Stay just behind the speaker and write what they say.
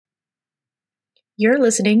You're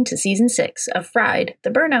listening to Season 6 of Fried, the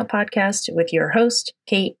Burnout Podcast with your host,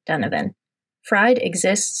 Kate Donovan. Fried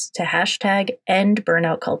exists to hashtag end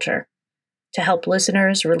burnout culture, to help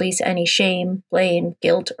listeners release any shame, blame,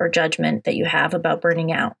 guilt, or judgment that you have about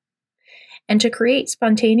burning out, and to create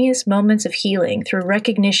spontaneous moments of healing through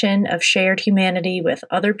recognition of shared humanity with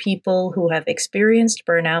other people who have experienced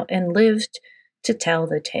burnout and lived to tell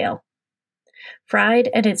the tale. Fried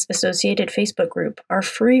and its associated Facebook group are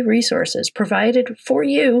free resources provided for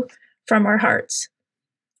you from our hearts.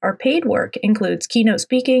 Our paid work includes keynote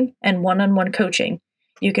speaking and one-on-one coaching.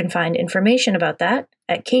 You can find information about that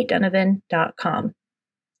at katedonovan.com.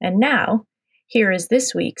 And now, here is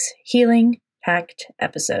this week's healing-packed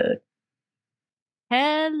episode.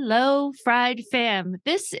 Hello, Fried fam.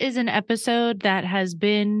 This is an episode that has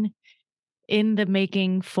been in the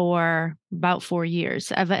making for about 4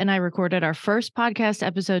 years. Eva and I recorded our first podcast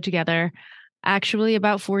episode together actually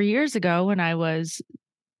about 4 years ago when I was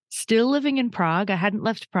still living in Prague. I hadn't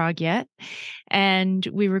left Prague yet. And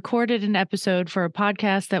we recorded an episode for a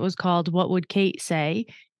podcast that was called What Would Kate Say?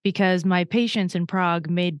 Because my patients in Prague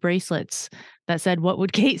made bracelets that said, what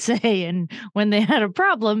would Kate say? And when they had a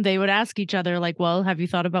problem, they would ask each other like, well, have you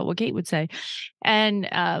thought about what Kate would say? And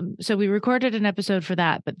so we recorded an episode for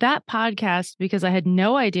that. But that podcast, because I had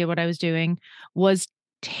no idea what I was doing, was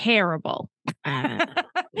terrible.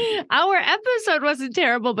 Our episode wasn't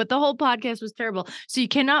terrible, but the whole podcast was terrible. So you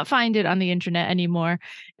cannot find it on the internet anymore.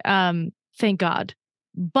 Thank God.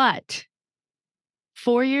 But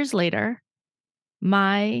 4 years later,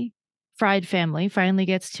 my Fried family finally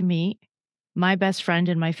gets to meet my best friend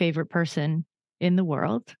and my favorite person in the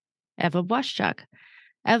world, Eva Błaszczak.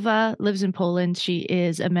 Eva lives in Poland. She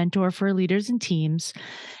is a mentor for leaders and teams.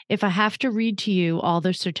 If I have to read to you all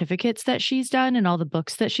the certificates that she's done and all the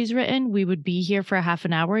books that she's written, we would be here for a half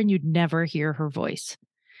an hour and you'd never hear her voice.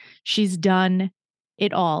 She's done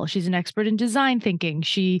it all. She's an expert in design thinking.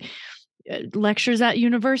 She lectures at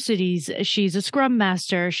universities. She's a Scrum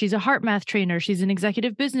Master. She's a heart math trainer. She's an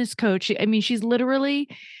executive business coach. I mean, she's literally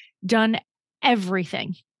done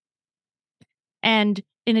everything. And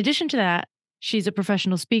in addition to that, she's a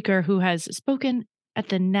professional speaker who has spoken at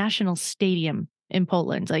the National Stadium in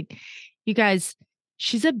Poland. Like, you guys,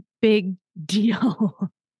 she's a big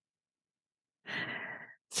deal.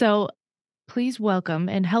 So please welcome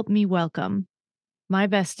and help me welcome my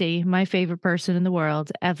bestie, my favorite person in the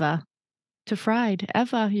world, Eva, to Fried.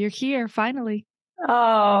 Eva, you're here finally.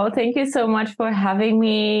 Oh, thank you so much for having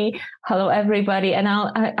me. Hello, everybody. And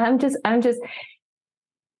I'm just,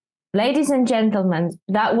 ladies and gentlemen,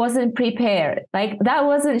 that wasn't prepared. Like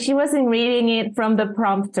she wasn't reading it from the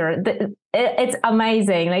prompter. It's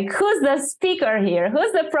amazing. Like, who's the speaker here?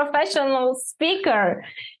 Who's the professional speaker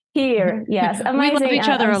here? Yes, amazing. We love each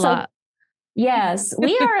other a lot. Yes,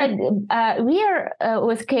 we are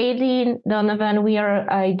with Katie Donovan. We are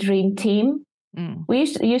a dream team. We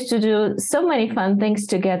used to do so many fun things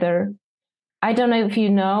together. I don't know if you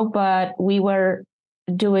know, but we were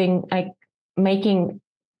doing making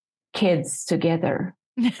kids together.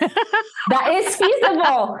 That is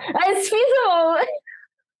feasible.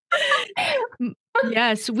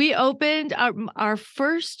 Yes, we opened our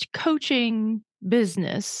first coaching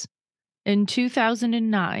business in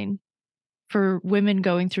 2009 for women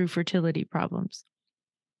going through fertility problems.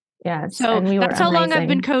 Yes. So that's how long I've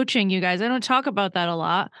been coaching, you guys. I don't talk about that a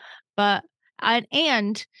lot, but I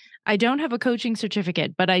don't have a coaching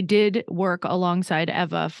certificate, but I did work alongside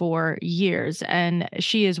Eva for years, and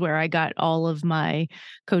she is where I got all of my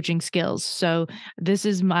coaching skills. So this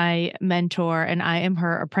is my mentor and I am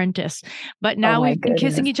her apprentice. But now we've been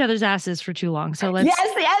kissing each other's asses for too long. So let's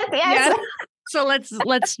Yes. So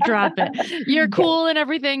let's drop it. You're cool and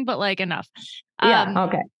everything, but like enough.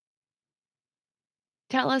 Okay.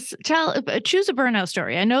 Choose a burnout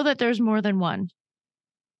story. I know that there's more than one.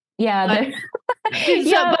 Yeah.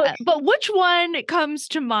 But which one comes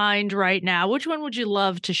to mind right now? Which one would you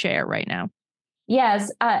love to share right now? Yes.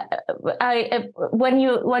 When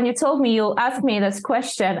you told me you'll ask me this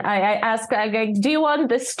question, I asked, do you want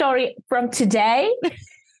the story from today?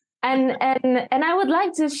 And I would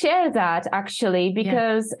like to share that actually,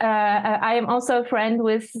 because I am also a friend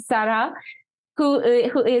with Sarah, who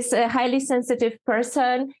is a highly sensitive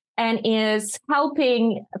person and is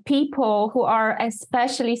helping people who are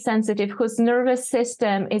especially sensitive, whose nervous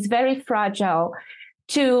system is very fragile,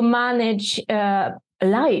 to manage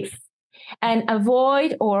life and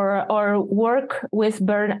avoid or work with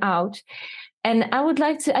burnout. And I would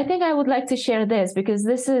like to share this because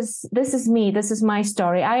this is me. This is my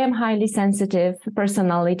story. I am highly sensitive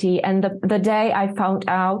personality. And the day I found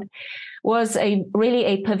out was really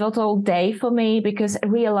a pivotal day for me, because I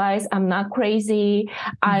realized I'm not crazy.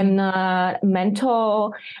 I'm not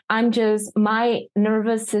mental. My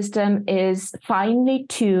nervous system is finely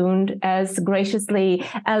tuned, as graciously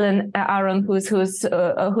Ellen Aron, who's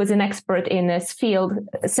an expert in this field,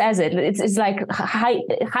 says it. It's like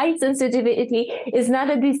high sensitivity is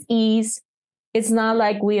not a disease. It's not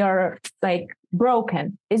like we are like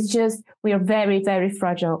broken. It's just we are very, very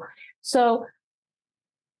fragile. So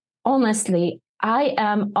honestly, I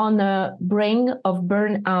am on the brink of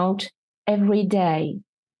burnout every day.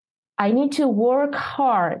 I need to work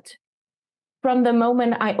hard from the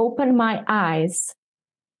moment I open my eyes,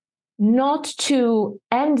 not to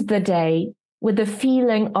end the day with the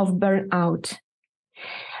feeling of burnout.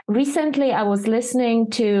 Recently, I was listening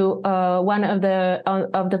to one of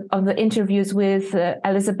the interviews with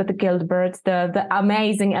Elizabeth Gilbert, the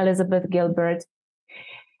amazing Elizabeth Gilbert.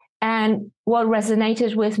 And what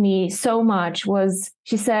resonated with me so much was,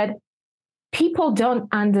 she said, people don't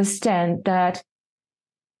understand that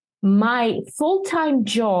my full-time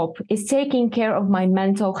job is taking care of my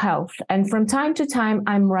mental health. And from time to time,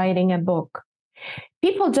 I'm writing a book.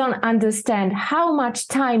 People don't understand how much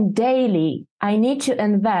time daily I need to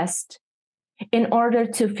invest in order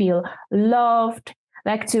to feel loved,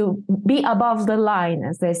 like to be above the line,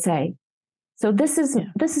 as they say. So this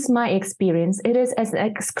is my experience. It is an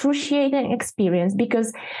excruciating experience,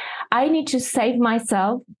 because I need to save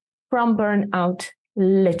myself from burnout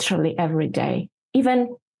literally every day,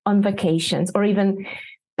 even on vacations, or even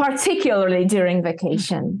particularly during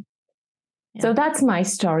vacation. Yeah. So that's my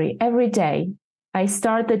story. Every day I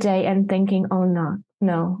start the day and thinking, oh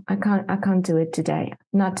no, I can't do it today.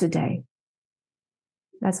 Not today.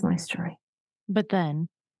 That's my story. But then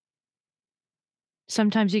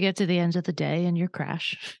sometimes you get to the end of the day and you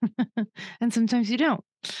crash, and sometimes you don't.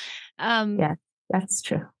 Yeah, that's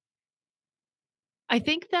true. I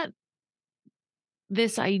think that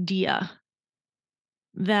this idea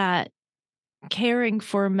that caring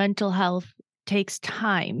for mental health takes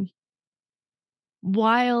time,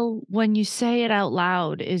 while when you say it out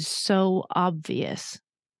loud is so obvious,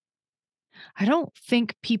 I don't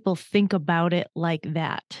think people think about it like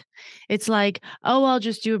that. It's like, oh, I'll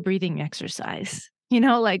just do a breathing exercise.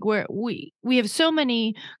 Like we have so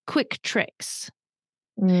many quick tricks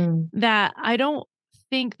that I don't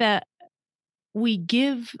think that we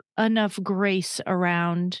give enough grace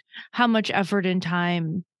around how much effort and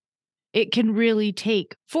time it can really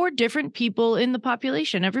take for different people in the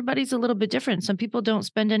population. Everybody's a little bit different. Some people don't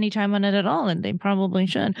spend any time on it at all, and they probably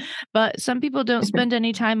should. But some people don't spend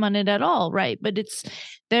any time on it at all, right? But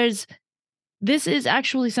this is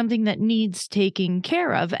actually something that needs taking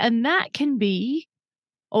care of, and that can be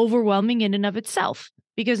overwhelming in and of itself.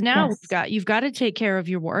 Because now you've got to take care of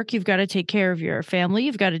your work, you've got to take care of your family,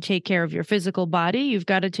 you've got to take care of your physical body, you've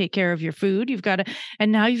got to take care of your food,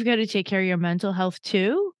 and now you've got to take care of your mental health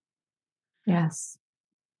too. Yes.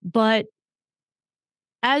 But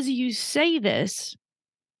as you say this,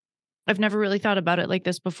 I've never really thought about it like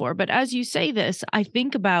this before, but as you say this, I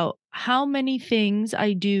think about how many things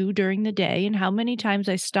I do during the day and how many times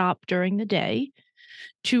I stop during the day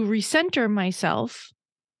to recenter myself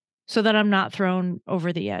so that I'm not thrown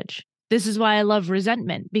over the edge. This is why I love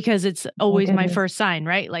resentment, because it's always my first sign,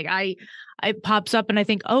 right? Like it pops up and I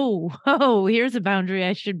think, oh, here's a boundary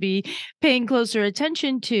I should be paying closer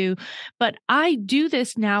attention to. But I do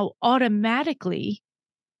this now automatically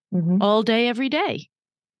all day, every day.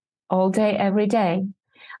 All day, every day.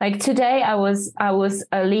 Like today, I was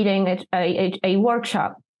leading a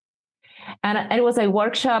workshop, and it was a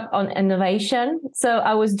workshop on innovation. So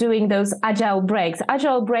I was doing those agile breaks.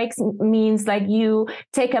 Agile breaks means like you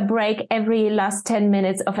take a break every last 10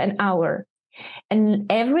 minutes of an hour. And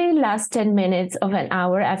every last 10 minutes of an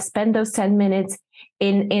hour, I've spent those 10 minutes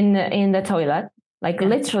in the toilet,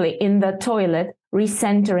 literally in the toilet,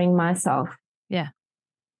 recentering myself. Yeah.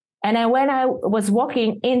 And when I was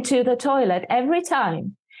walking into the toilet, every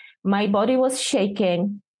time my body was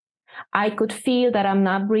shaking, I could feel that I'm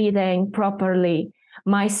not breathing properly.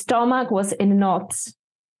 My stomach was in knots,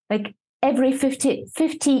 like every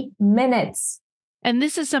 50 minutes. And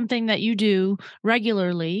this is something that you do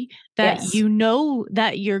regularly, that you know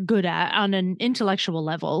that you're good at on an intellectual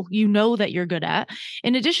level. You know that you're good at.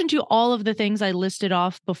 In addition to all of the things I listed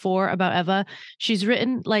off before about Eva, she's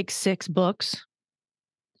written like 6 books.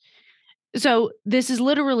 So this is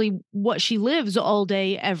literally what she lives all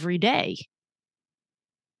day, every day.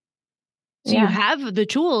 So you have the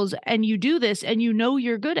tools and you do this and you know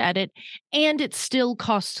you're good at it, and it's still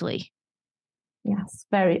costly. Yes,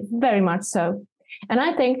 very, very much so. And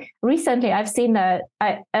I think recently I've seen that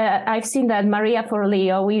Maria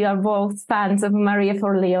Forleo, we are both fans of Maria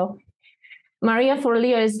Forleo. Maria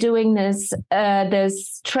Forleo is doing this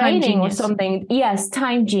training or something. Yes,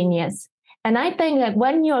 Time Genius. And I think that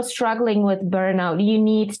when you're struggling with burnout, you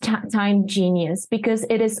need time genius, because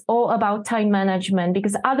it is all about time management.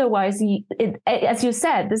 Because otherwise, as you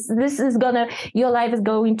said, your life is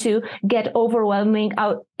going to get overwhelming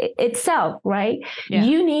out itself, right? Yeah.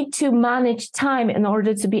 You need to manage time in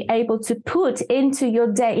order to be able to put into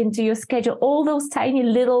your day, into your schedule, all those tiny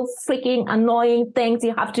little freaking annoying things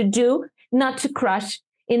you have to do, not to crash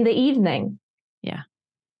in the evening. Yeah.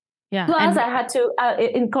 Yeah. Plus, I had to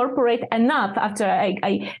incorporate enough after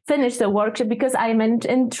I finished the workshop, because I'm an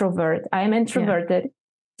introvert. I am introverted.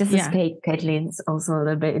 Yeah. Just as Caitlin's also a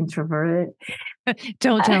little bit introverted.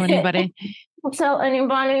 Don't tell anybody. Don't tell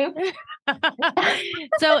anybody.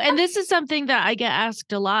 So, and this is something that I get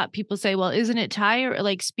asked a lot. People say, well, isn't it tiring?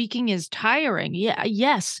 Like, speaking is tiring. Yeah.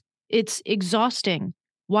 Yes, it's exhausting.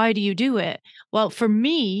 Why do you do it? Well, for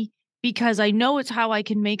me, because I know it's how I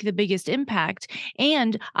can make the biggest impact,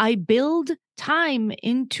 and I build time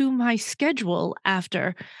into my schedule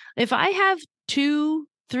after. If I have 2-3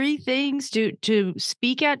 things to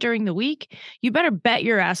speak at during the week, you better bet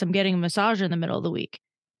your ass I'm getting a massage in the middle of the week,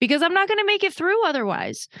 because I'm not going to make it through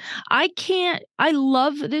otherwise. I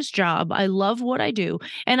love this job. I love what I do,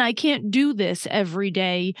 and I can't do this every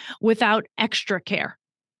day without extra care.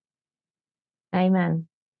 Amen.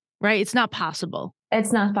 Right? It's not possible.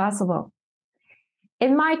 It's not possible.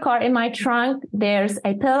 In my car, in my trunk, there's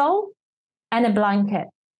a pillow and a blanket,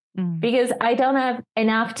 because I don't have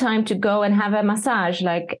enough time to go and have a massage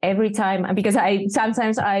like every time, because I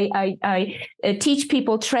sometimes teach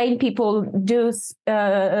people, train people, do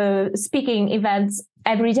speaking events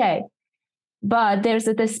every day. But there's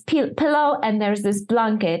this pillow and there's this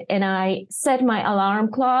blanket, and I set my alarm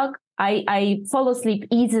clock. I fall asleep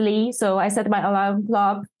easily. So I set my alarm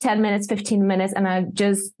clock 10 minutes, 15 minutes, and I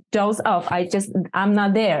just doze off. I'm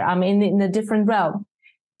not there. I'm in a different realm.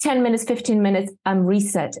 10 minutes, 15 minutes, I'm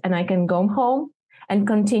reset, and I can go home and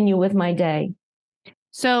continue with my day.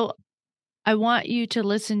 So I want you to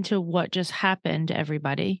listen to what just happened,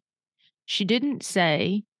 everybody. She didn't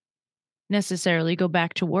say necessarily go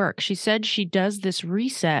back to work. She said she does this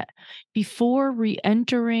reset before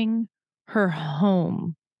re-entering her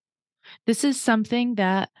home. This is something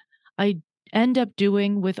that I end up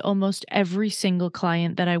doing with almost every single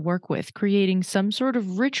client that I work with, creating some sort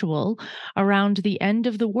of ritual around the end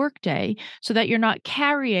of the workday so that you're not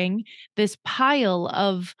carrying this pile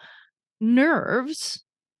of nerves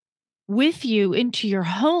with you into your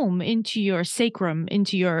home, into your sacrum,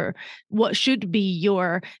 into your what should be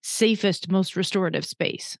your safest, most restorative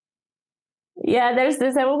space. Yeah, there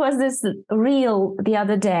was this reel the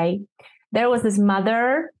other day. There was this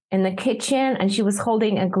mother in the kitchen, and she was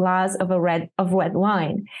holding a glass of red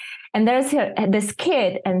wine. And there's this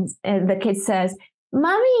kid, and the kid says,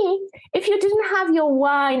 "Mommy, if you didn't have your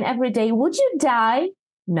wine every day, would you die?"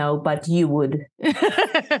 "No, but you would."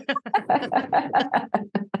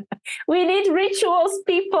 We need rituals,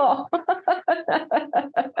 people.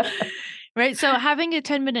 Right. So having a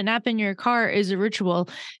 10-minute nap in your car is a ritual.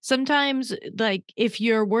 Sometimes, like if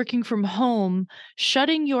you're working from home,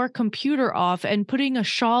 shutting your computer off and putting a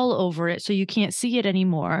shawl over it so you can't see it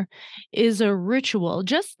anymore is a ritual.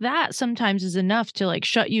 Just that sometimes is enough to like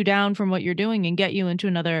shut you down from what you're doing and get you into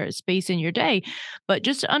another space in your day. But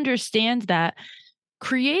just understand that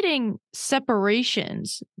creating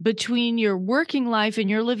separations between your working life and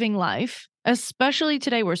your living life, especially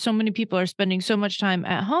today where so many people are spending so much time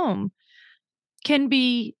at home, can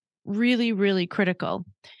be really, really critical.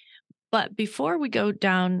 But before we go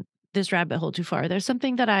down this rabbit hole too far, there's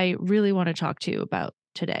something that I really want to talk to you about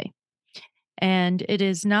today. And it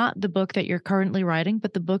is not the book that you're currently writing,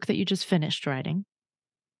 but the book that you just finished writing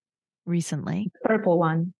recently. Purple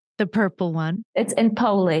one. The purple one. It's in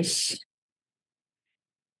Polish.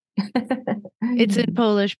 It's in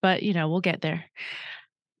Polish, but we'll get there.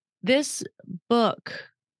 This book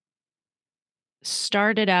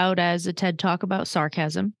started out as a TED Talk about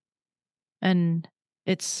sarcasm and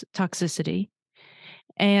its toxicity,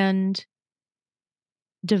 and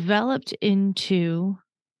developed into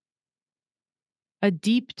a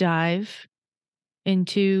deep dive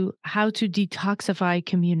into how to detoxify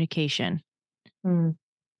communication.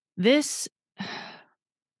 This,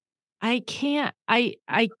 I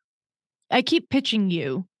keep pitching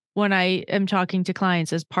you when I am talking to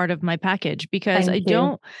clients as part of my package, because I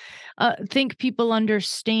don't think people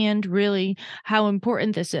understand really how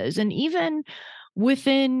important this is. And even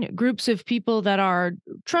within groups of people that are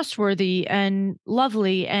trustworthy and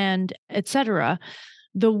lovely and etc.,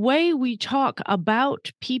 the way we talk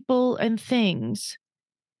about people and things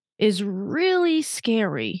is really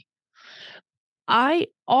scary. I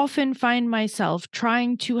often find myself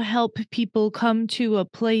trying to help people come to a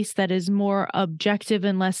place that is more objective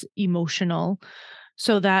and less emotional,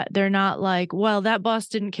 so that they're not like, well, that boss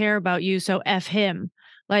didn't care about you, so F him.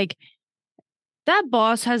 Like, that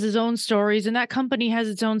boss has his own stories and that company has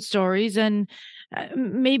its own stories. And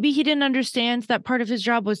maybe he didn't understand that part of his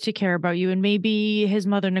job was to care about you. And maybe his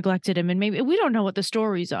mother neglected him. And maybe we don't know what the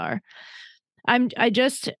stories are. I'm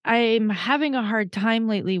having a hard time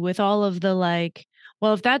lately with all of the like,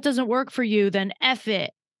 well, if that doesn't work for you, then F it.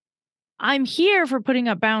 I'm here for putting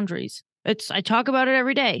up boundaries. I talk about it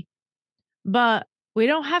every day, but we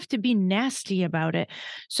don't have to be nasty about it.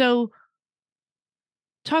 So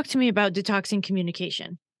talk to me about detoxing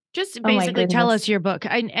communication. Just basically tell us your book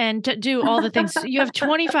and to do all the things. You have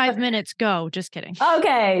 25 minutes. Go. Just kidding.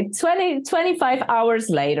 Okay. 25 hours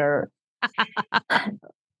later.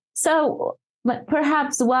 So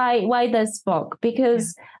perhaps why this book?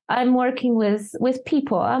 Because I'm working with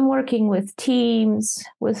people. I'm working with teams,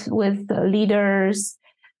 with leaders,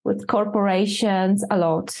 with corporations a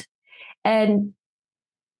lot. And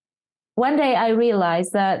one day I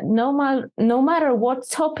realized that no matter what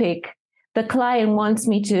topic the client wants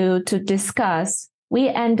me to discuss, we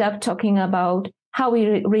end up talking about how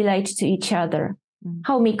we relate to each other.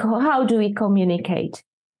 How do we communicate?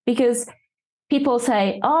 Because people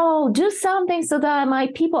say, oh, do something so that my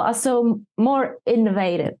people are so more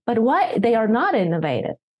innovative. But why? They are not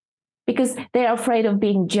innovative because they are afraid of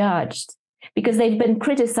being judged, because they've been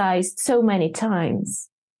criticized so many times.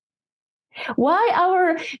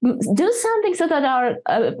 Why do something so that our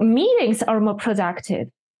meetings are more productive?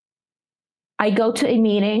 I go to a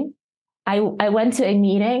meeting. I went to a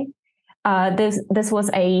meeting. This was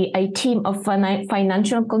a team of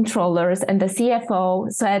financial controllers, and the CFO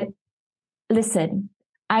said, listen,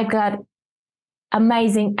 I've got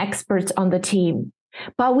amazing experts on the team,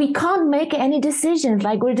 but we can't make any decisions.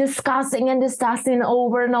 Like, we're discussing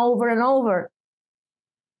over and over and over.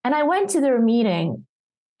 And I went to their meeting,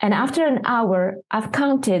 and after an hour, I've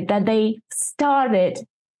counted that they started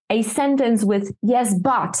a sentence with yes,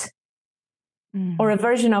 but, or a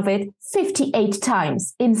version of it 58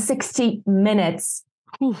 times in 60 minutes.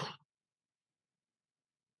 Oof.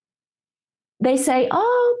 They say,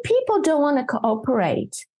 oh, people don't want to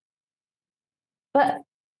cooperate. But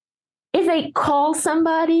if they call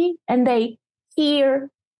somebody and they hear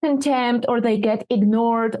contempt or they get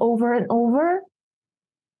ignored over and over,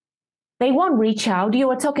 they won't reach out. You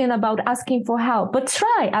were talking about asking for help, but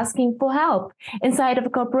try asking for help inside of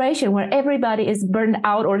a corporation where everybody is burned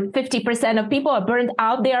out, or 50% of people are burned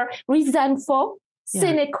out. They are resentful,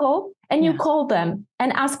 cynical, and you call them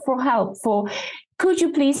and ask for help could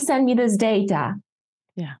you please send me this data?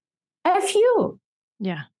 Yeah. F you.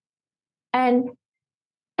 Yeah. And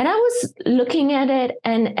I was looking at it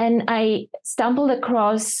and I stumbled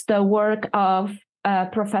across the work of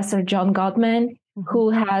Professor John Gottman,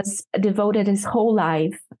 who has devoted his whole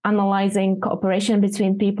life analyzing cooperation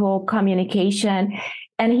between people, communication,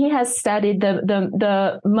 and he has studied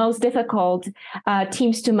the most difficult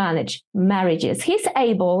teams to manage, marriages. He's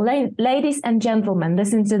able, ladies and gentlemen,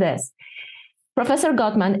 listen to this. Professor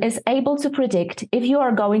Gottman is able to predict if you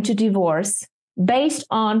are going to divorce based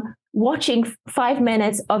on watching 5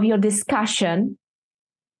 minutes of your discussion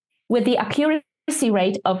with the accuracy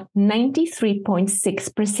rate of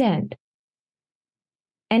 93.6%.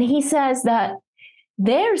 And he says that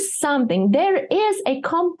there is a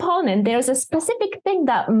component, there's a specific thing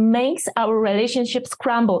that makes our relationships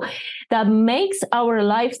crumble, that makes our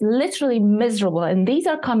lives literally miserable. And these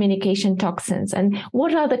are communication toxins. And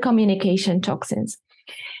what are the communication toxins?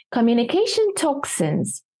 Communication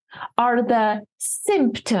toxins are the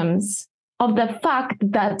symptoms of the fact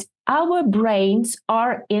that our brains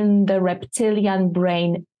are in the reptilian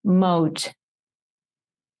brain mode.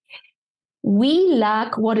 We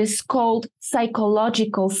lack what is called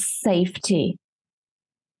psychological safety.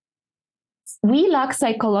 We lack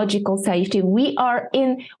psychological safety. We are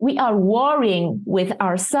worrying with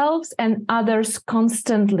ourselves and others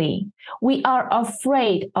constantly. We are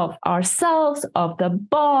afraid of ourselves, of the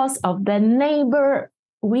boss, of the neighbor.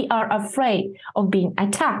 We are afraid of being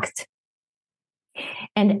attacked.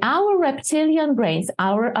 And our reptilian brains,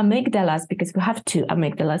 our amygdalas, because we have two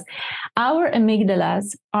amygdalas, our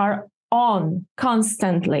amygdalas are on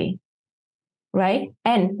constantly, right?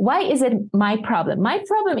 And why is it my problem? My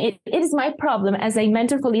problem, it is my problem as a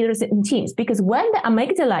mentor for leaders in teams, because when the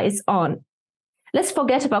amygdala is on, Let's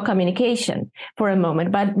forget about communication for a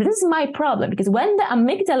moment. But this is my problem, because when the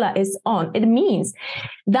amygdala is on, it means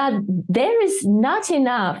that there is not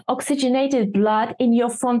enough oxygenated blood in your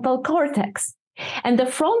frontal cortex. And the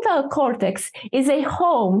frontal cortex is a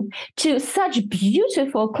home to such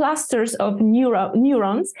beautiful clusters of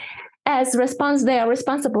neurons they are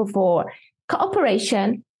responsible for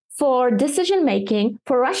cooperation, for decision making,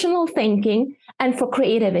 for rational thinking, and for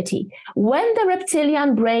creativity. When the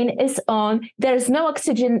reptilian brain is on, there's no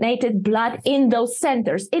oxygenated blood in those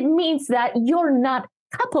centers. It means that you're not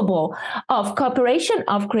capable of cooperation,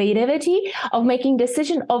 of creativity, of making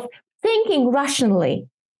decisions, of thinking rationally,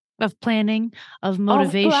 of planning, of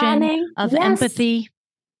motivation, of yes. empathy.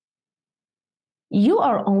 You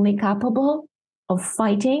are only capable of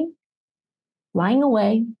fighting, lying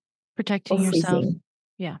away, protecting yourself.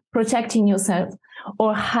 Yeah. Protecting yourself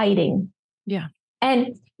or hiding. Yeah.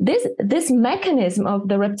 And this mechanism of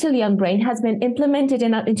the reptilian brain has been implemented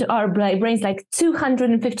into our brains like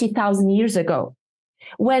 250,000 years ago,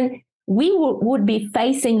 when we would be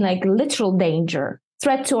facing like literal danger,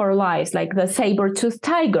 threat to our lives, like the saber-toothed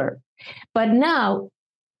tiger. But now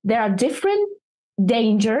there are different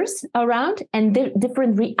dangers around and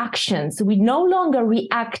different reactions. We no longer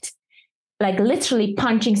react like literally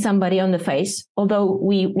punching somebody on the face, although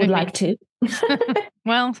we would like to.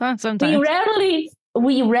 Well, sometimes.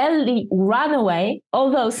 We rarely run away,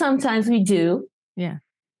 although sometimes we do. Yeah.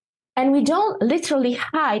 And we don't literally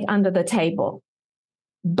hide under the table,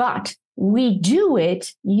 but we do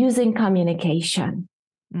it using communication.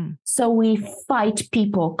 So we fight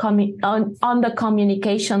people on the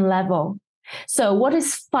communication level. So what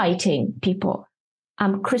is fighting people?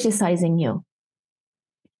 I'm criticizing you.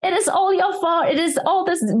 It is all your fault. It is all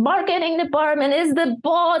this marketing department. It is the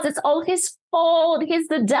boss. It's all his fault. He's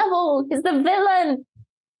the devil. He's the villain.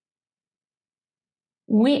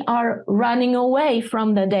 We are running away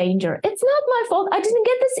from the danger. It's not my fault. I didn't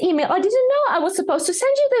get this email. I didn't know I was supposed to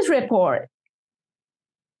send you this report.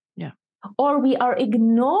 Yeah. Or we are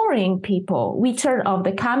ignoring people. We turn off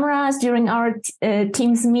the cameras during our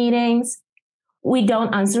Teams meetings. We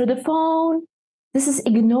don't answer the phone. This is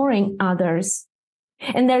ignoring others.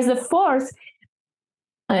 And there's a fourth,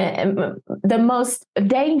 the most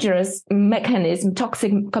dangerous mechanism,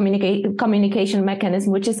 toxic communication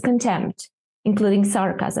mechanism, which is contempt, including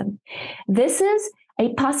sarcasm. This is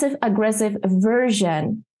a passive-aggressive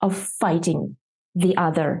version of fighting the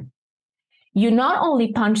other. You not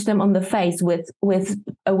only punch them on the face with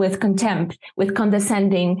contempt, with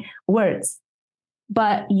condescending words,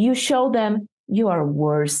 but you show them you are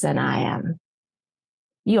worse than I am.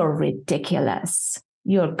 You're ridiculous.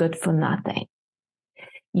 You're good for nothing.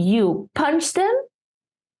 You punch them,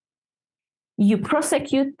 you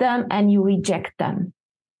prosecute them, and you reject them.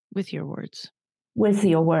 With your words. With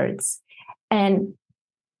your words. And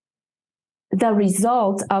the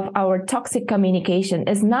result of our toxic communication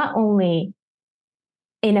is not only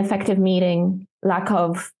ineffective meeting, lack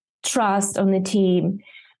of trust on the team,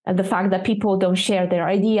 the fact that people don't share their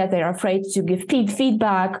ideas, they're afraid to give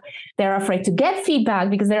feedback, they're afraid to get feedback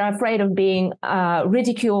because they're afraid of being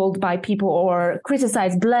ridiculed by people or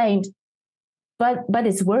criticized, blamed. But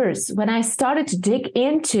it's worse. When I started to dig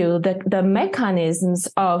into the mechanisms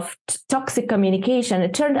of toxic communication,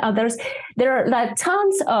 it turned out there are like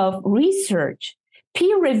tons of research,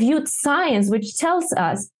 peer-reviewed science, which tells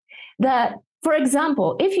us that, for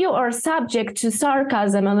example, if you are subject to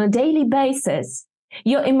sarcasm on a daily basis,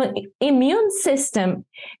 your immune system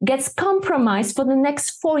gets compromised for the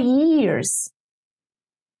next 4 years.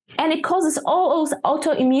 And it causes all those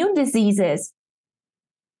autoimmune diseases.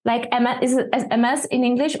 Like MS, is it MS in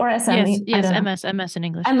English or SM? Yes, MS in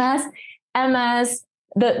English. MS,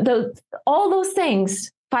 all those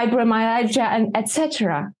things, fibromyalgia, and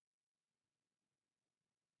etc.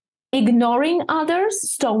 Ignoring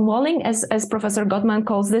others, stonewalling, as Professor Gottman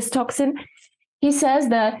calls this toxin. He says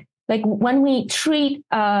that, like, when we treat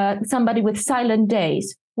somebody with silent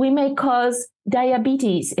days, we may cause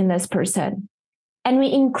diabetes in this person, and we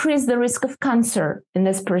increase the risk of cancer in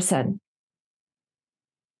this person.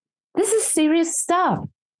 This is serious stuff.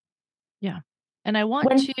 Yeah. And I want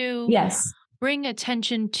to bring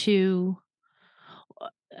attention to,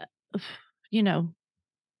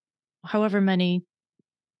 however many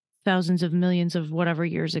thousands of millions of whatever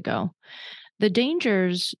years ago, the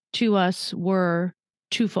dangers to us were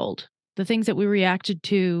twofold. The things that we reacted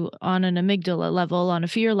to on an amygdala level, on a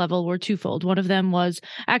fear level, were twofold. One of them was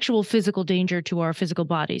actual physical danger to our physical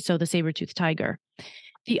body, so the saber-toothed tiger.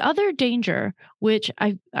 The other danger, which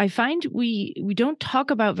I find we don't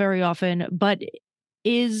talk about very often, but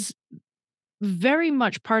is very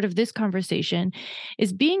much part of this conversation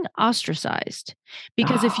is being ostracized.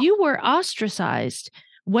 Because if you were ostracized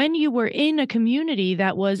when you were in a community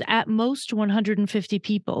that was at most 150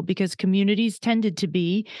 people, because communities tended to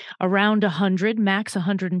be around 100, max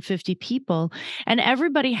 150 people, and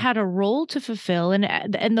everybody had a role to fulfill,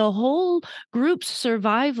 and the whole group's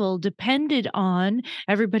survival depended on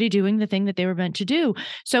everybody doing the thing that they were meant to do.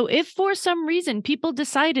 So if for some reason people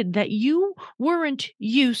decided that you weren't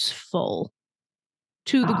useful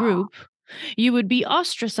to the group, you would be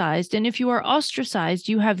ostracized. And if you are ostracized,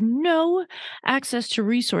 you have no access to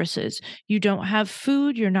resources. You don't have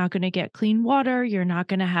food. You're not going to get clean water. You're not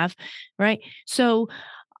going to have, right? So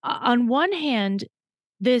on one hand,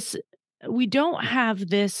 we don't have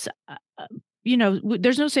this,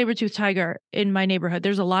 there's no saber-toothed tiger in my neighborhood.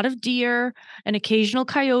 There's a lot of deer, an occasional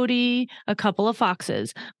coyote, a couple of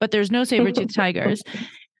foxes, but there's no saber-toothed tigers.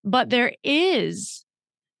 But there is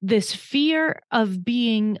this fear of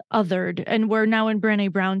being othered, and we're now in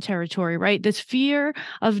Brené Brown territory, right? This fear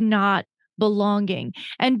of not belonging.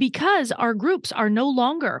 And because our groups are no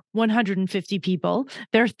longer 150 people,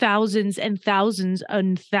 they're thousands and thousands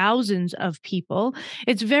and thousands of people,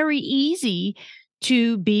 it's very easy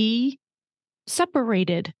to be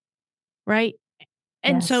separated, right?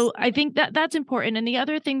 And so I think that that's important. And the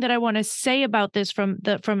other thing that I want to say about this from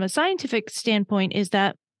a scientific standpoint is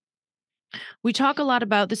that we talk a lot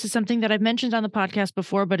about, this is something that I've mentioned on the podcast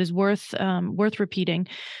before, but is worth repeating.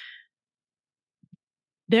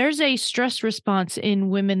 There's a stress response in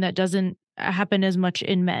women that doesn't happen as much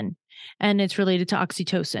in men, and it's related to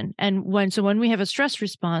oxytocin. And when we have a stress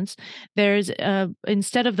response, there's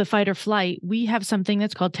instead of the fight or flight, we have something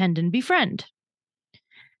that's called tend and befriend.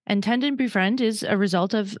 And tend and befriend is a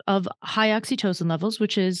result of high oxytocin levels,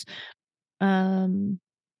 which is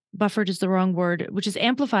buffered is the wrong word, which is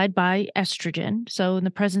amplified by estrogen. So in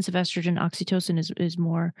the presence of estrogen, oxytocin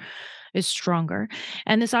is stronger.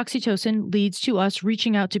 And this oxytocin leads to us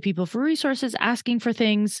reaching out to people for resources, asking for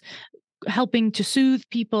things, helping to soothe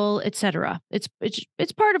people, etc. It's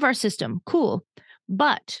part of our system. Cool.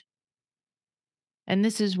 But, and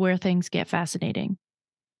this is where things get fascinating.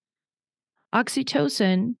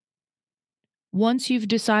 Oxytocin, once you've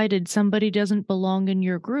decided somebody doesn't belong in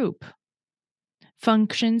your group,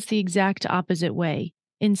 functions the exact opposite way.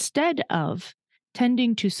 Instead of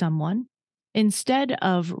tending to someone, instead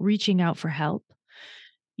of reaching out for help,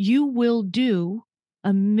 you will do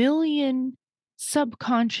a million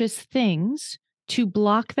subconscious things to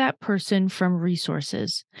block that person from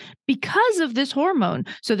resources because of this hormone.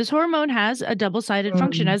 So this hormone has a double-sided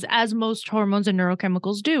function, as most hormones and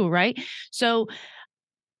neurochemicals do, right? So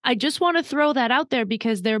I just want to throw that out there,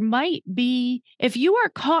 because there might be, if you are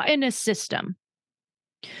caught in a system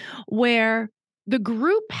where the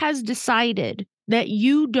group has decided that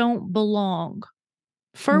you don't belong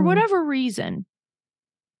for whatever reason,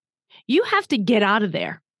 you have to get out of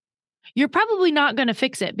there. You're probably not going to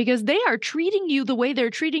fix it, because they are treating you the way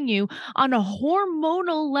they're treating you on a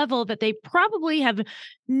hormonal level that they probably have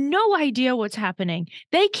no idea what's happening.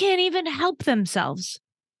 They can't even help themselves.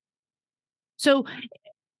 So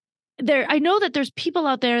I know that there's people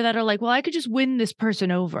out there that are like, well, I could just win this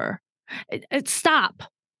person over. Stop.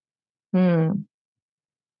 Get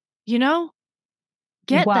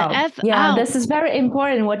the F out. This is very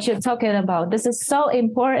important what you're talking about. This is so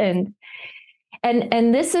important.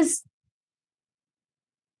 And this is,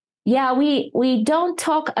 we don't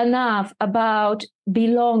talk enough about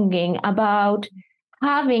belonging, about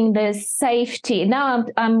having this safety. Now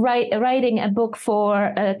I'm writing a book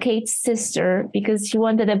for Kate's sister, because she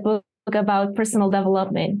wanted a book about personal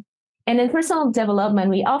development. And in personal development,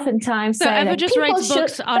 we oftentimes say Eva just writes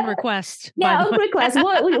books on request. Yeah, on request.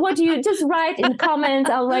 What do you just write in comments?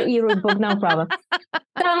 I'll write you a book, no problem.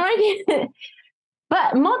 So I'm writing.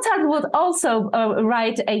 But Mozart would also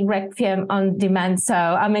write a requiem on demand. So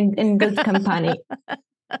I'm in good company.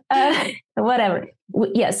 Whatever.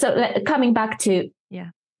 So coming back to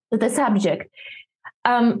the subject,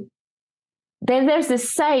 there's this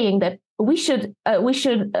saying that we should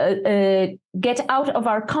get out of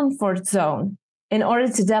our comfort zone in order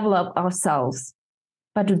to develop ourselves.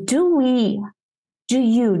 But do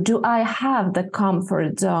I have the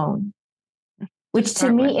comfort zone? Which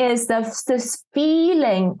to me is this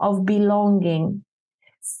feeling of belonging,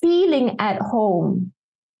 feeling at home.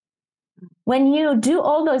 When you do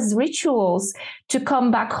all those rituals to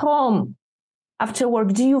come back home after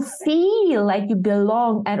work, do you feel like you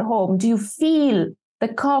belong at home? Do you feel the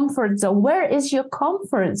comfort zone? Where is your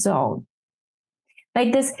comfort zone?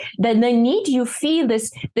 Like this, the need you feel,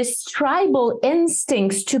 this tribal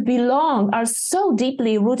instincts to belong are so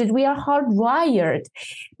deeply rooted. We are hardwired.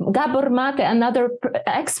 Gabor Mate, another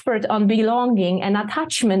expert on belonging and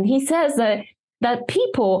attachment, he says that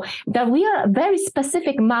people, that we are very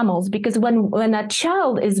specific mammals, because when a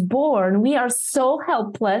child is born, we are so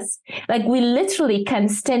helpless. Like we literally can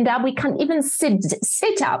stand up, we can't even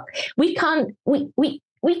sit up, we can't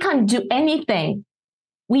do anything.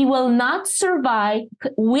 We will not survive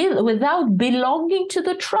without belonging to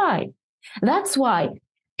the tribe. That's why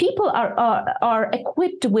people are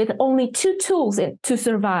equipped with only two tools to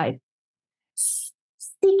survive: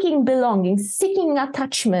 seeking belonging, seeking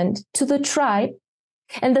attachment to the tribe.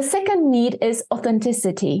 And the second need is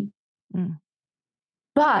authenticity. Mm.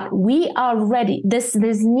 But we are ready. This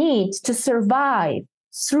need to survive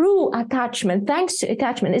through attachment, thanks to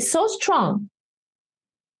attachment, is so strong,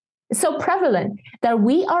 so prevalent, that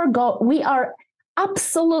we are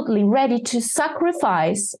absolutely ready to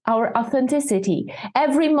sacrifice our authenticity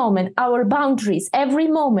every moment, our boundaries every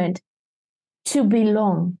moment, to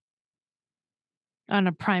belong. On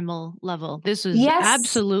a primal level. This is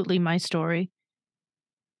absolutely my story.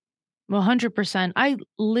 100%. I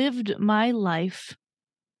lived my life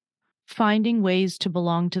finding ways to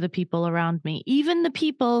belong to the people around me, even the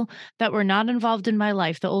people that were not involved in my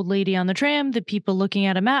life, the old lady on the tram, the people looking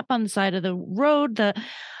at a map on the side of the road.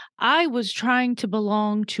 I was trying to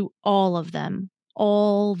belong to all of them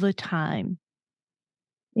all the time.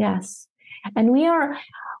 Yes. And we are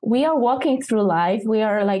walking through life. We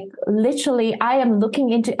are like, literally, I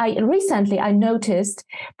recently noticed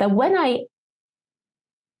that when I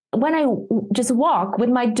just walk with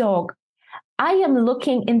my dog, I am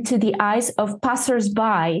looking into the eyes of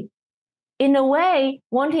passersby, in a way,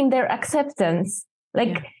 wanting their acceptance.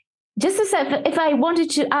 Like, just as if I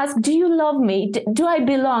wanted to ask, do you love me? Do I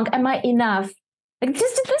belong? Am I enough? Like,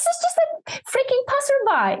 this is just a freaking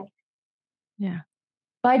passerby. Yeah.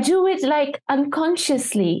 But I do it like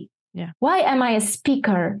unconsciously. Yeah. Why am I a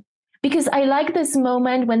speaker? Because I like this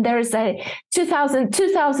moment when there is a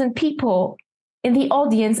 2,000 people in the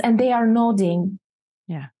audience and they are nodding.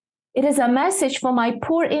 Yeah. It is a message for my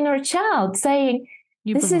poor inner child saying,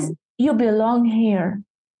 you belong here.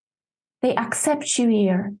 They accept you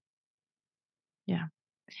here. Yeah.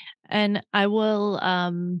 And I will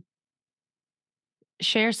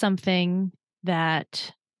share something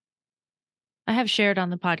that I have shared on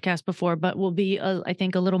the podcast before, but will be, I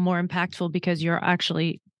think, a little more impactful because you're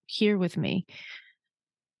actually here with me.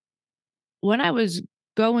 When I was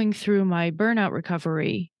going through my burnout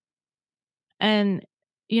recovery, and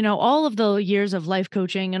all of the years of life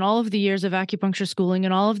coaching and all of the years of acupuncture schooling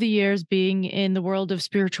and all of the years being in the world of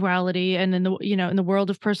spirituality and in the world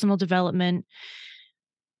of personal development,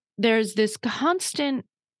 there's this constant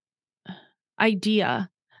idea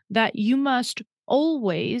that you must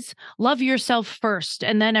always love yourself first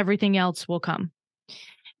and then everything else will come.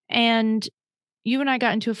 And you and I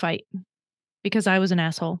got into a fight because I was an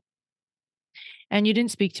asshole. And you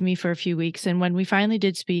didn't speak to me for a few weeks. And when we finally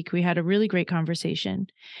did speak, we had a really great conversation.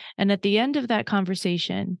 And at the end of that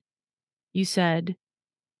conversation, you said,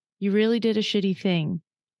 you really did a shitty thing,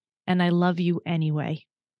 and I love you anyway.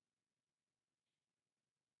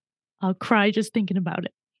 I'll cry just thinking about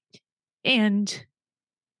it. And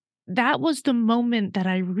that was the moment that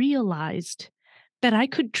I realized that I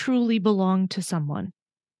could truly belong to someone.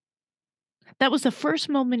 That was the first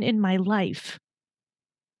moment in my life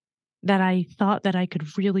that I thought that I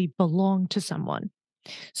could really belong to someone.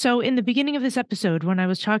 So in the beginning of this episode, when I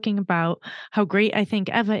was talking about how great I think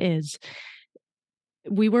Eva is,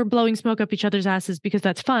 we were blowing smoke up each other's asses because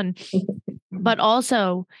that's fun. But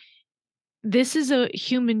also, this is a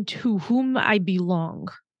human to whom I belong.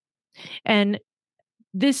 And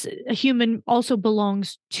this human also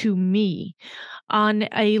belongs to me on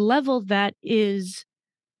a level that is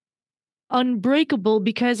unbreakable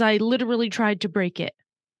because I literally tried to break it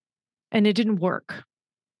and it didn't work.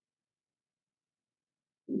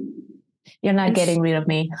 You're not getting rid of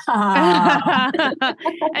me. And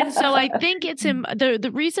so I think it's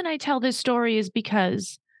the reason I tell this story is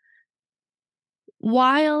because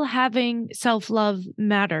while having self-love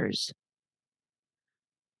matters,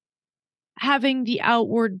 having the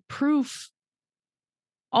outward proof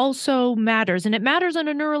also matters. And it matters on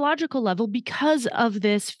a neurological level because of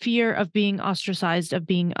this fear of being ostracized, of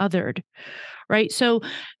being othered, right? So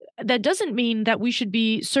that doesn't mean that we should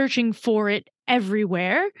be searching for it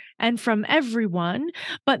everywhere and from everyone,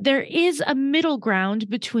 but there is a middle ground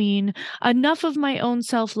between enough of my own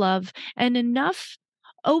self-love and enough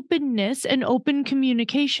openness and open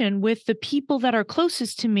communication with the people that are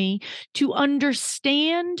closest to me to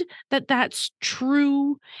understand that that's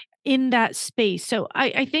true in that space. So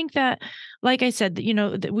I think that, like I said,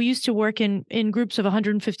 that we used to work in groups of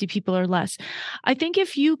 150 people or less. I think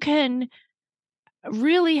if you can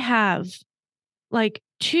really have like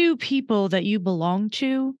 2 people that you belong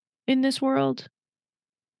to in this world,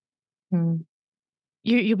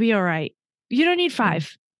 you'll be all right. You don't need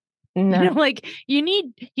 5. No. Like you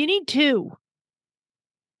need 2.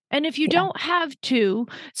 And if you don't have 2,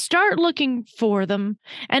 start looking for them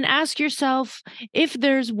and ask yourself if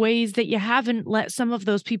there's ways that you haven't let some of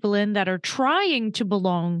those people in that are trying to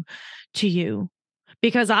belong to you.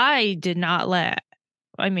 Because I did not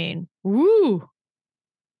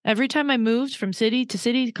every time I moved from city to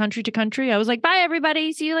city, country to country, I was like, bye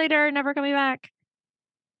everybody, see you later, never coming back.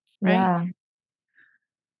 Right? Yeah.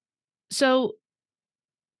 So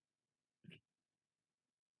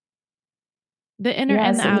the inner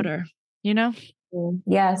and the outer,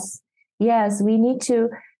 Yes. We need to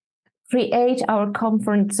create our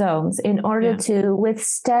comfort zones in order to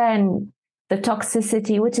withstand the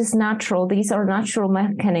toxicity, which is natural. These are natural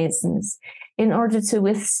mechanisms. In order to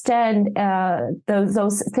withstand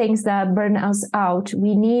those things that burn us out,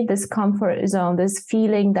 we need this comfort zone, this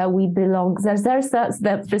feeling that we belong. There's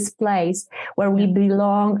this place where we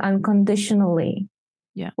belong unconditionally,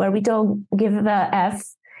 where we don't give a F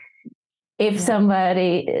if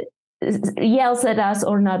somebody yells at us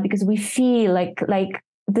or not, because we feel like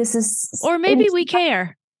this is, or maybe we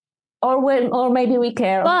care, or maybe we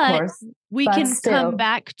care, but of course. We but can still, come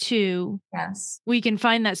back to, we can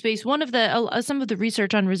find that space. One of the, some of the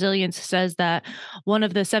research on resilience says that one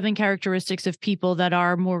of the 7 characteristics of people that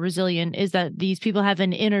are more resilient is that these people have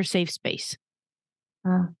an inner safe space.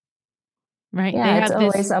 Right? Yeah, it's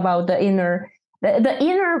always about the inner. The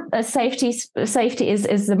inner safety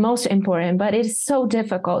is the most important, but it's so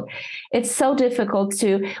difficult. It's so difficult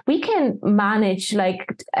we can manage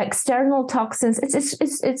like external toxins.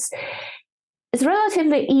 It's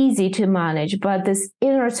relatively easy to manage, but this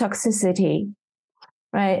inner toxicity,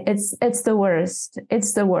 right? It's the worst.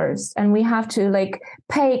 It's the worst. And we have to like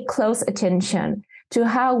pay close attention to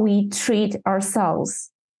how we treat ourselves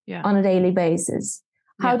on a daily basis.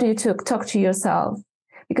 How do you talk to yourself?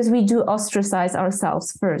 Because we do ostracize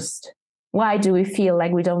ourselves first. Why do we feel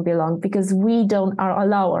like we don't belong? Because we don't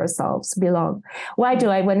allow ourselves belong. Why do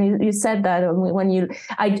I, when you said that, I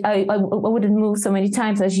wouldn't move so many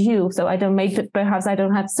times as you, so perhaps I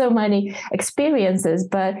don't have so many experiences,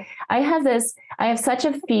 but I have such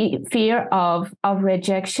a fear of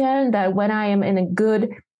rejection that when I am in a good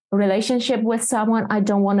relationship with someone, I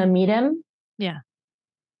don't want to meet him.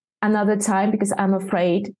 Another time, because I'm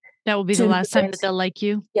afraid that will be the last time that they'll like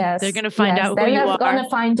you. Yes. They're going to find out who you are. They're going to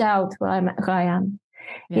find out who I am.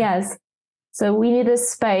 Yes. So we need a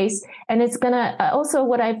space. And it's going to, also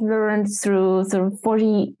what I've learned through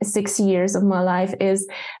 46 years of my life is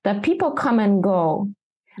that people come and go.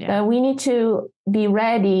 That we need to be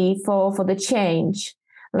ready for the change.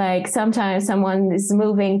 Like sometimes someone is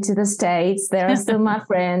moving to the States, they're still my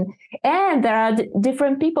friend, and there are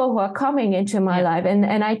different people who are coming into my life,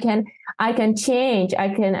 and I can change, I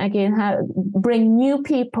can bring new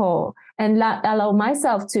people and allow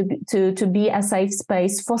myself to be a safe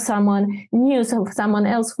space for someone new, so someone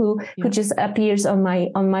else who just appears on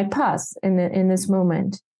my path in this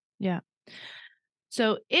moment. Yeah.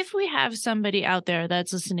 So if we have somebody out there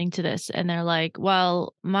that's listening to this and they're like,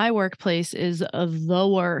 well, my workplace is the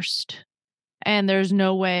worst and there's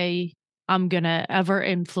no way I'm going to ever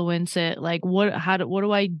influence it. Like, what do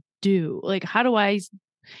I do? Like,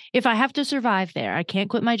 if I have to survive there, I can't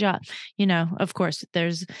quit my job. Of course,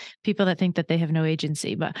 there's people that think that they have no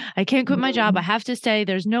agency, but I can't quit my job. I have to stay.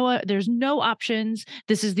 There's no options.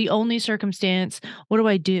 This is the only circumstance. What do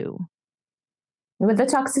I do? With the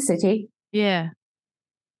toxicity? Yeah.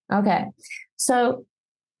 Okay, so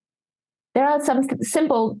there are some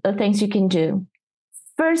simple things you can do.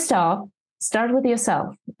 First off, start with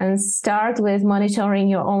yourself and start with monitoring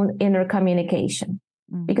your own inner communication.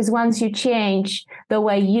 Because once you change the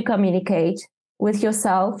way you communicate with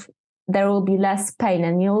yourself, there will be less pain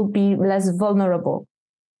and you'll be less vulnerable.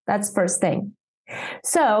 That's first thing.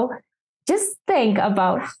 So just think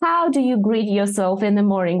about, how do you greet yourself in the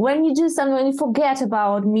morning? When you do something, when you forget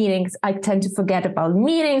about meetings, I tend to forget about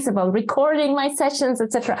meetings, about recording my sessions,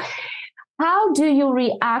 etc. How do you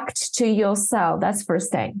react to yourself? That's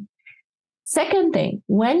first thing. Second thing,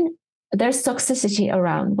 when there's toxicity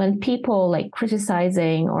around, when people like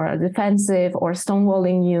criticizing or defensive or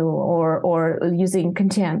stonewalling you or using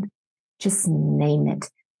contempt, just name it.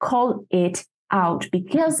 Call it out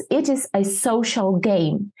because it is a social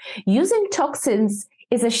game. Using toxins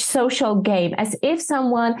is a social game, as if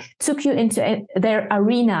someone took you into their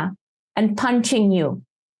arena and punching you.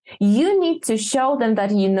 You need to show them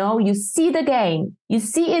that you see the game, you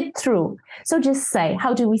see it through. So just say,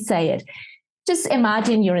 how do we say it? Just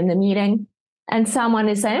imagine you're in the meeting and someone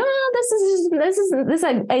is saying, this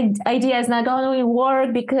idea is not going to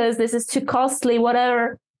work because this is too costly,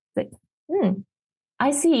 whatever. Like,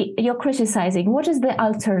 I see you're criticizing. What is the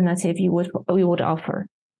alternative we would offer?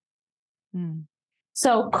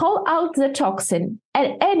 So call out the toxin,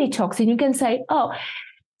 and any toxin. You can say, oh,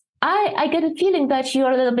 I get a feeling that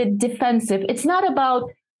you're a little bit defensive. It's not about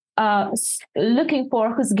looking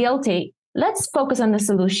for who's guilty. Let's focus on the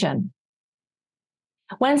solution.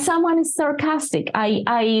 When someone is sarcastic, I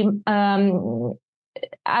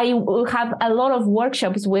have a lot of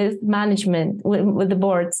workshops with management, with the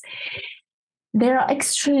boards. They're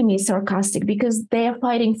extremely sarcastic because they are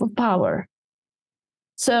fighting for power.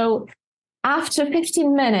 So after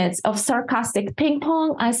 15 minutes of sarcastic ping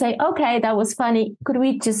pong, I say, okay, that was funny. Could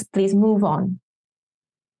we just please move on?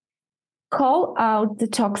 Call out the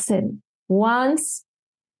toxin. Once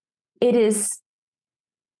it is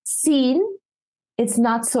seen, it's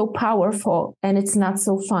not so powerful and it's not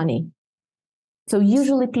so funny. So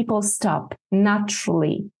usually people stop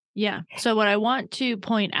naturally. Yeah. So what I want to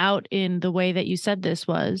point out in the way that you said this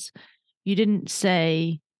was, you didn't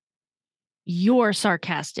say you're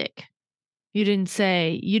sarcastic. You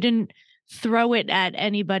didn't throw it at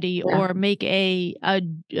anybody or make a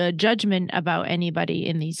judgment about anybody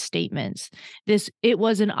in these statements. It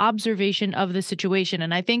was an observation of the situation.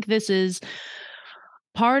 And I think this is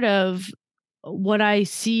part of what I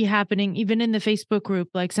see happening even in the Facebook group.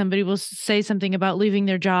 Like somebody will say something about leaving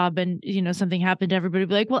their job and, something happened to everybody.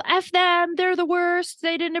 Be like, well, F them. They're the worst.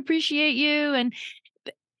 They didn't appreciate you. And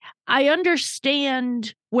I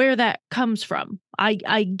understand where that comes from.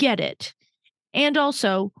 I get it. And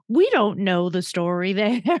also, we don't know the story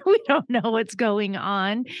there. We don't know what's going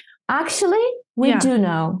on. Actually, we do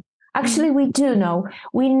know. We do know.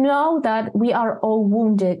 We know that we are all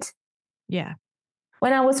wounded. Yeah.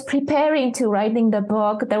 When I was preparing to writing the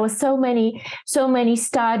book, there were so many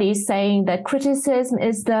studies saying that criticism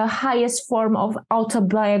is the highest form of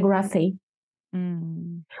autobiography.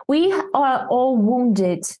 We are all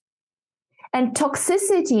wounded. And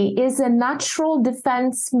toxicity is a natural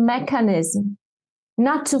defense mechanism,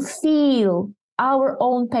 not to feel our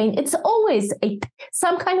own pain. It's always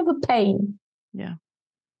some kind of a pain. Yeah.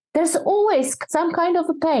 There's always some kind of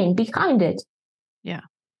a pain behind it. Yeah.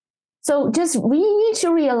 So we need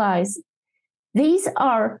to realize these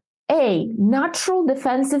are a natural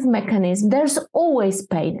defensive mechanism. There's always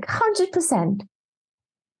pain, 100%.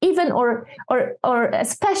 Even or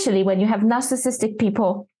especially when you have narcissistic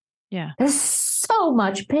people. Yeah. There's so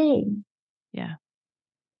much pain. Yeah.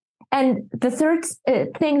 And the third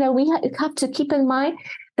thing that we have to keep in mind,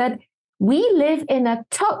 that we live in a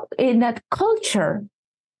culture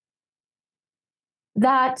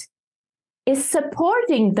that is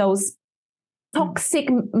supporting those toxic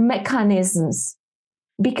mechanisms.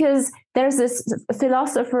 Because there's this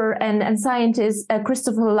philosopher and scientist,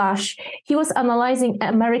 Christopher Lasch. He was analyzing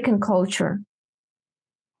American culture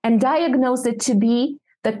and diagnosed it to be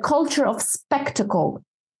the culture of spectacle.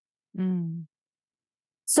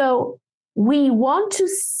 So we want to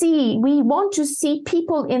see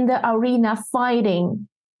people in the arena fighting.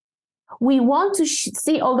 We want to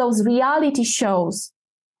see all those reality shows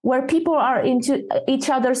where people are into each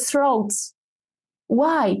other's throats.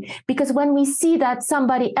 Why? Because when we see that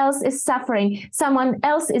somebody else is suffering, someone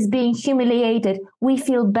else is being humiliated, we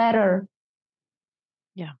feel better.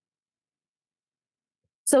 Yeah.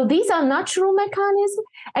 So these are natural mechanisms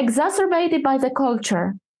exacerbated by the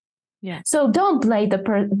culture. Yeah. So don't blame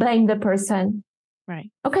the person. Right.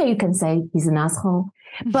 Okay, you can say he's an asshole,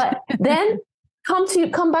 but then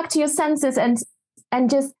come back to your senses and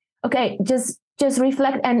just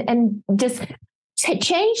reflect and just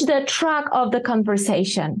change the track of the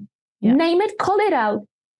conversation. Yeah. Name it, call it out,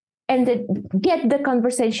 and get the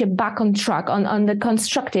conversation back on track, on the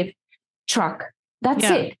constructive track. That's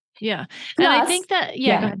it. Yeah. Plus, and I think that,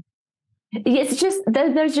 go ahead. It's just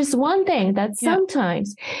there's just one thing that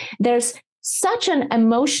sometimes there's such an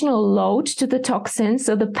emotional load to the toxin,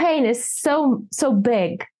 so the pain is so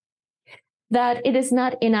big that it is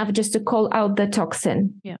not enough just to call out the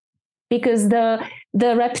toxin. Yeah. Because the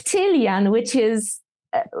reptilian, which is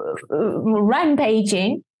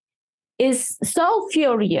rampaging, is so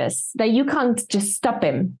furious that you can't just stop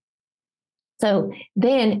him. So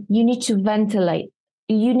then you need to ventilate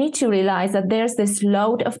you need to realize that there's this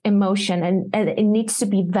load of emotion and it needs to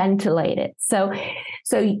be ventilated. So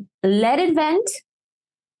let it vent.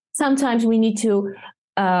 Sometimes we need to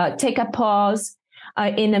take a pause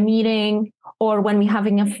in a meeting, or when we're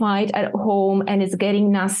having a fight at home and it's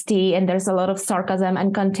getting nasty and there's a lot of sarcasm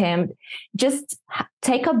and contempt. Just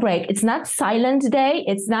take a break. It's not silent day.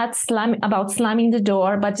 It's not about slamming the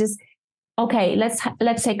door, but just, okay,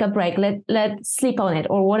 let's take a break. Let's sleep on it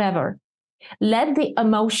or whatever. Let the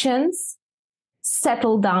emotions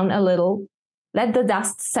settle down a little. Let the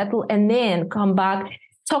dust settle, and then come back.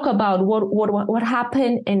 Talk about what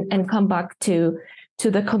happened, and come back to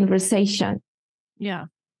the conversation. Yeah.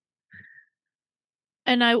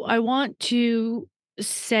 And I want to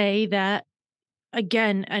say that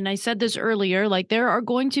again, and I said this earlier, like there are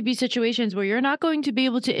going to be situations where you're not going to be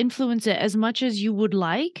able to influence it as much as you would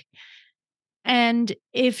like. And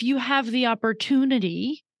if you have the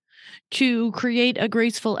opportunity to create a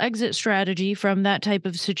graceful exit strategy from that type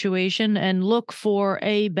of situation and look for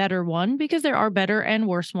a better one, because there are better and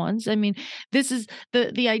worse ones. I mean, this is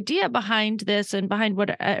the idea behind this, and behind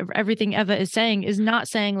what everything Eva is saying, is not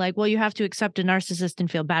saying like, well, you have to accept a narcissist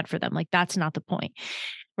and feel bad for them. Like, that's not the point,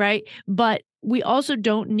 right? But we also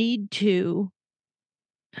don't need to.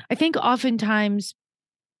 I think oftentimes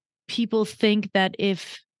people think that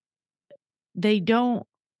if they don't,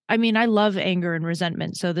 I mean, I love anger and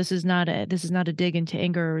resentment, so this is not a dig into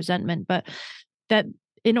anger or resentment, but that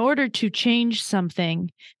in order to change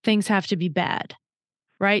something, things have to be bad,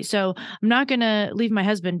 right? So I'm not going to leave my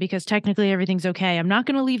husband because technically everything's okay. I'm not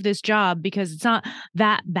going to leave this job because it's not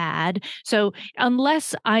that bad. So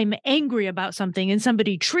unless I'm angry about something and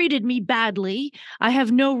somebody treated me badly, I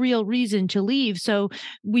have no real reason to leave. So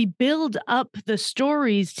we build up the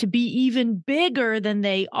stories to be even bigger than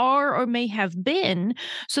they are or may have been,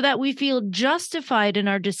 so that we feel justified in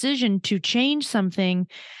our decision to change something,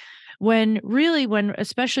 when really,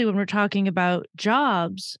 especially when we're talking about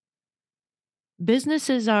jobs,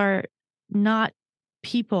 businesses are not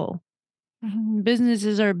people.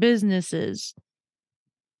 Businesses are businesses.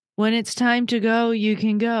 When it's time to go, you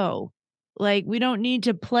can go. Like, we don't need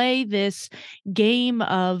to play this game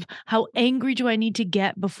of how angry do I need to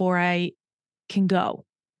get before I can go.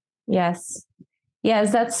 Yes,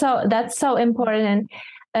 that's so important.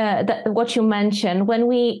 What you mentioned, when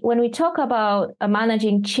we talk about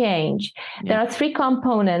managing change, there are three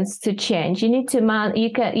components to change. You need to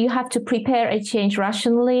you have to prepare a change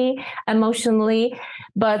rationally, emotionally,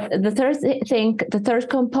 but the third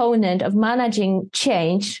component of managing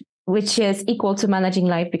change, which is equal to managing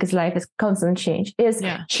life, because life is constant change, is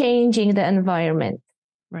changing the environment.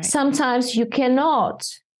 Right. Sometimes you cannot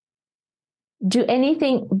do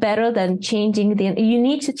anything better than changing you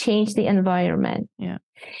need to change the environment. Yeah.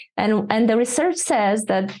 And the research says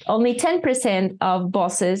that only 10% of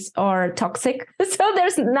bosses are toxic. So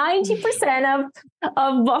there's 90%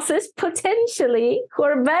 of bosses potentially who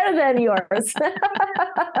are better than yours.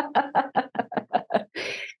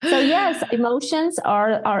 So yes, emotions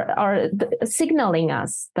are signaling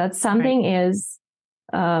us that something is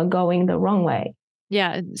going the wrong way.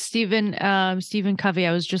 Yeah, Stephen Covey,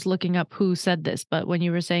 I was just looking up who said this, but when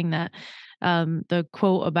you were saying that, the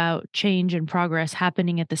quote about change and progress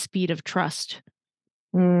happening at the speed of trust.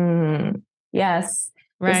 Yes.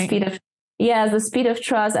 Right. The speed of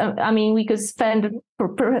trust. I mean, we could spend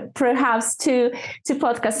perhaps two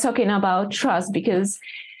podcasts talking about trust, because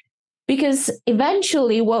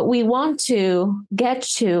eventually what we want to get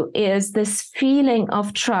to is this feeling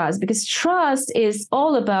of trust, because trust is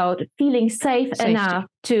all about feeling safe enough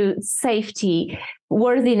to safety,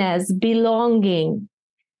 worthiness, belonging.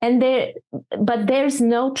 But there's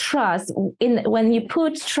no trust when you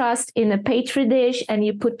put trust in a petri dish and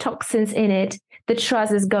you put toxins in it, the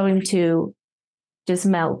trust is going to just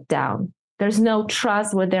melt down. There's no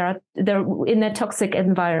trust where they're in a toxic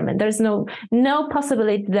environment. There's no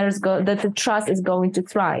possibility that the trust is going to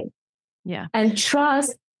thrive. Yeah. And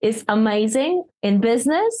trust is amazing in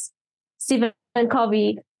business. Stephen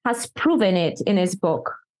Covey has proven it in his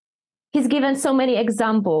book. He's given so many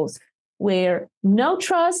examples where no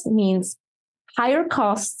trust means higher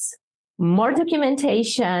costs, more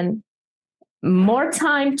documentation, more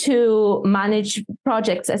time to manage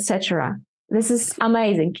projects, etc. This is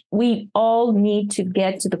amazing. We all need to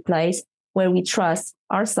get to the place where we trust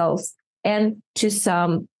ourselves and to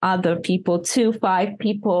some other people, 5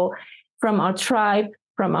 people from our tribe,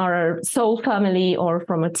 from our soul family, or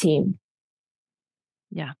from a team.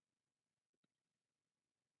 Yeah.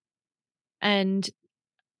 And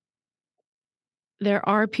there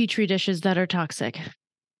are petri dishes that are toxic,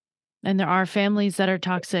 and there are families that are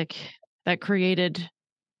toxic, that created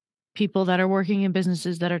people that are working in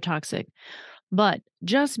businesses that are toxic. But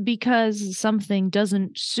just because something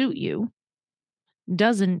doesn't suit you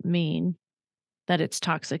doesn't mean that it's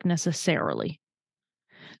toxic necessarily.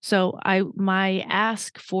 So my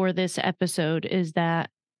ask for this episode is that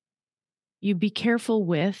you be careful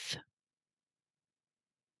with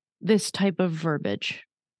this type of verbiage.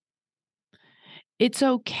 It's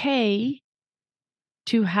okay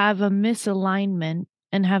to have a misalignment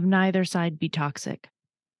and have neither side be toxic.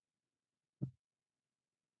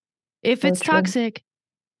 If it's toxic,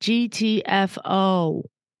 GTFO.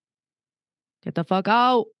 Get the fuck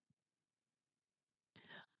out.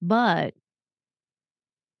 But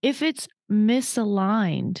if it's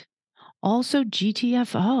misaligned, also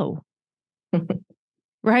GTFO.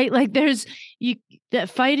 Right? Like that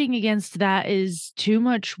fighting against that is too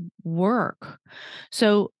much work.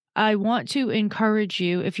 So I want to encourage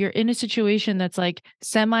you, if you're in a situation that's like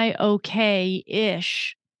semi-okay-ish,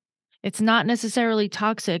 it's not necessarily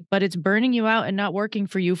toxic, but it's burning you out and not working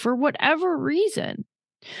for you for whatever reason.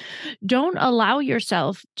 Don't allow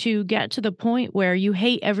yourself to get to the point where you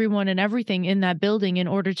hate everyone and everything in that building in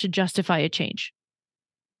order to justify a change.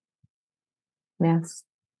 Yes.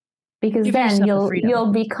 Because Give then yourself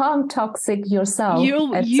you'll become toxic yourself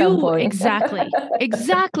at some point.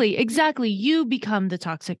 Exactly. You become the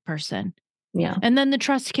toxic person. Yeah. And then the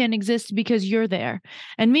trust can't exist because you're there.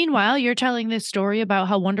 And meanwhile, you're telling this story about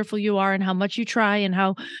how wonderful you are and how much you try and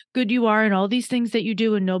how good you are and all these things that you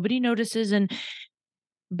do and nobody notices.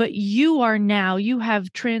 But you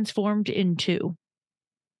have transformed into.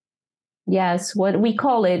 Yes, what we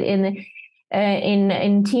call it in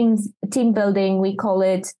team building, we call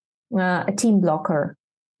it a team blocker.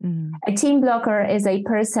 Mm. A team blocker is a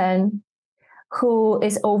person who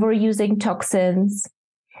is overusing toxins.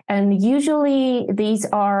 And usually these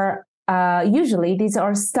are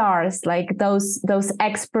stars, like those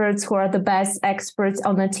experts who are the best experts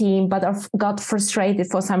on the team, but got frustrated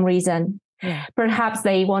for some reason. Yeah. Perhaps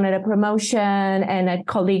they wanted a promotion and a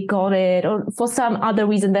colleague got it, or for some other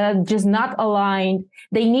reason they're just not aligned.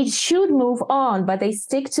 They should move on, but they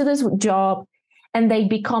stick to this job and they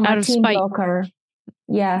become a team blocker.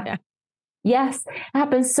 Yeah. Yes, it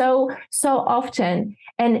happens so often,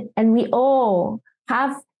 and we all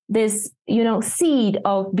have this, seed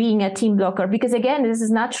of being a team blocker, because again, this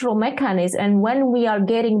is natural mechanism. And when we are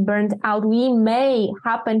getting burnt out, we may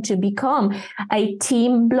happen to become a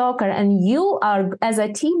team blocker. And you are, as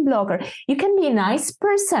a team blocker, you can be a nice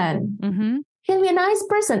person. Mm-hmm. You can be a nice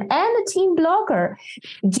person and a team blocker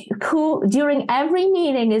who during every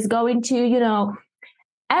meeting is going to,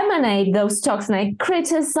 emanate those toxins, like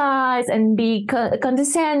criticize and be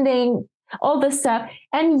condescending, all this stuff.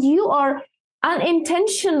 And you are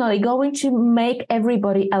unintentionally going to make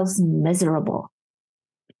everybody else miserable.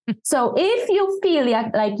 So if you feel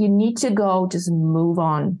like you need to go, just move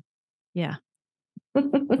on. Yeah.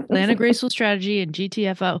 Plan a graceful strategy and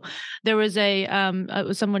GTFO. There was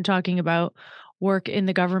someone talking about work in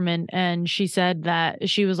the government, and she said that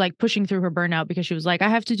she was like pushing through her burnout because she was like, I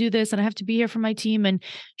have to do this and I have to be here for my team. And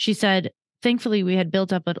she said, thankfully, we had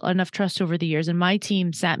built up enough trust over the years, and my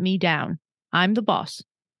team sat me down. I'm the boss.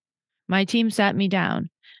 My team sat me down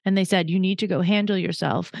and they said, you need to go handle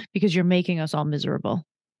yourself because you're making us all miserable.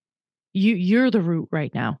 You're the root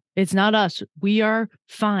right now. It's not us. We are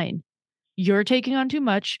fine. You're taking on too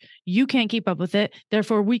much. You can't keep up with it.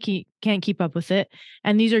 Therefore, we can't keep up with it.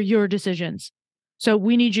 And these are your decisions. So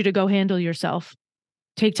we need you to go handle yourself.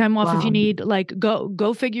 Take time off if you need, like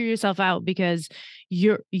go figure yourself out, because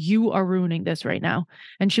you are ruining this right now.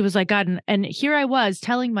 And she was like, God, and here I was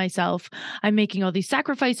telling myself, I'm making all these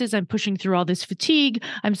sacrifices. I'm pushing through all this fatigue.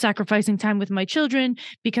 I'm sacrificing time with my children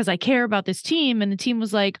because I care about this team. And the team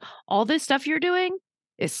was like, all this stuff you're doing,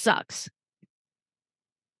 it sucks.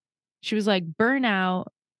 She was like, burnout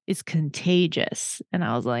is contagious. And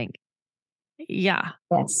I was like, yeah.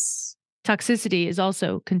 Yes. Toxicity is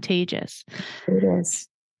also contagious. It is.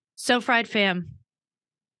 So, Fried Fam,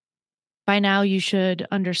 by now you should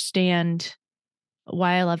understand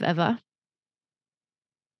why I love Eva.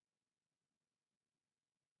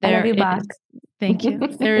 I love you back. Thank you.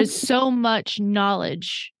 There is so much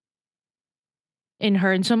knowledge in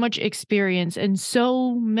her and so much experience and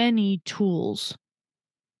so many tools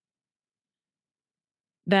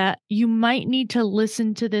that you might need to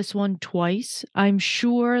listen to this one twice. I'm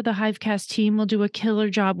sure the Hivecast team will do a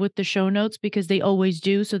killer job with the show notes, because they always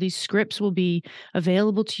do. So these scripts will be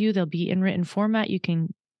available to you. They'll be in written format. You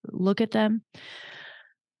can look at them.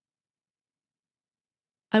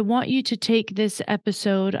 I want you to take this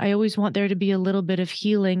episode. I always want there to be a little bit of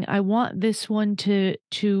healing. I want this one to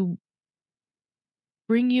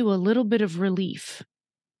bring you a little bit of relief.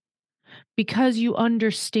 because you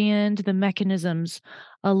understand the mechanisms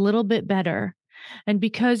a little bit better, and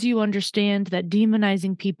because you understand that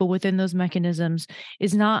demonizing people within those mechanisms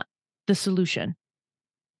is not the solution,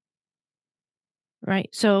 right?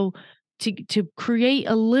 So to create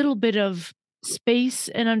a little bit of space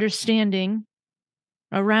and understanding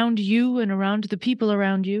around you and around the people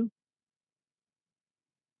around you,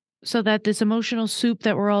 so that this emotional soup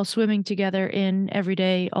that we're all swimming together in every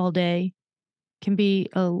day, all day, can be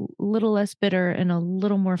a little less bitter and a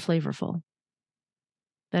little more flavorful.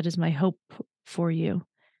 That is my hope for you.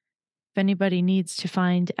 If anybody needs to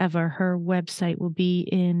find Eva, her website will be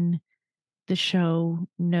in the show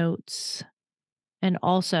notes. And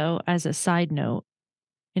also, as a side note,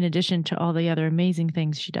 in addition to all the other amazing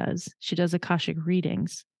things she does Akashic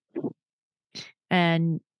readings.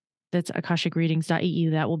 And that's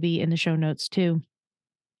akashicreadings.eu. That will be in the show notes too.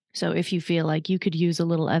 So if you feel like you could use a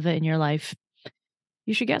little Eva in your life,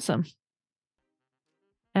 you should get some.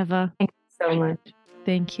 Eva, Thank you so much.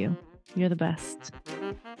 Thank you. You're the best.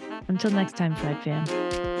 Until next time, Fried Fam.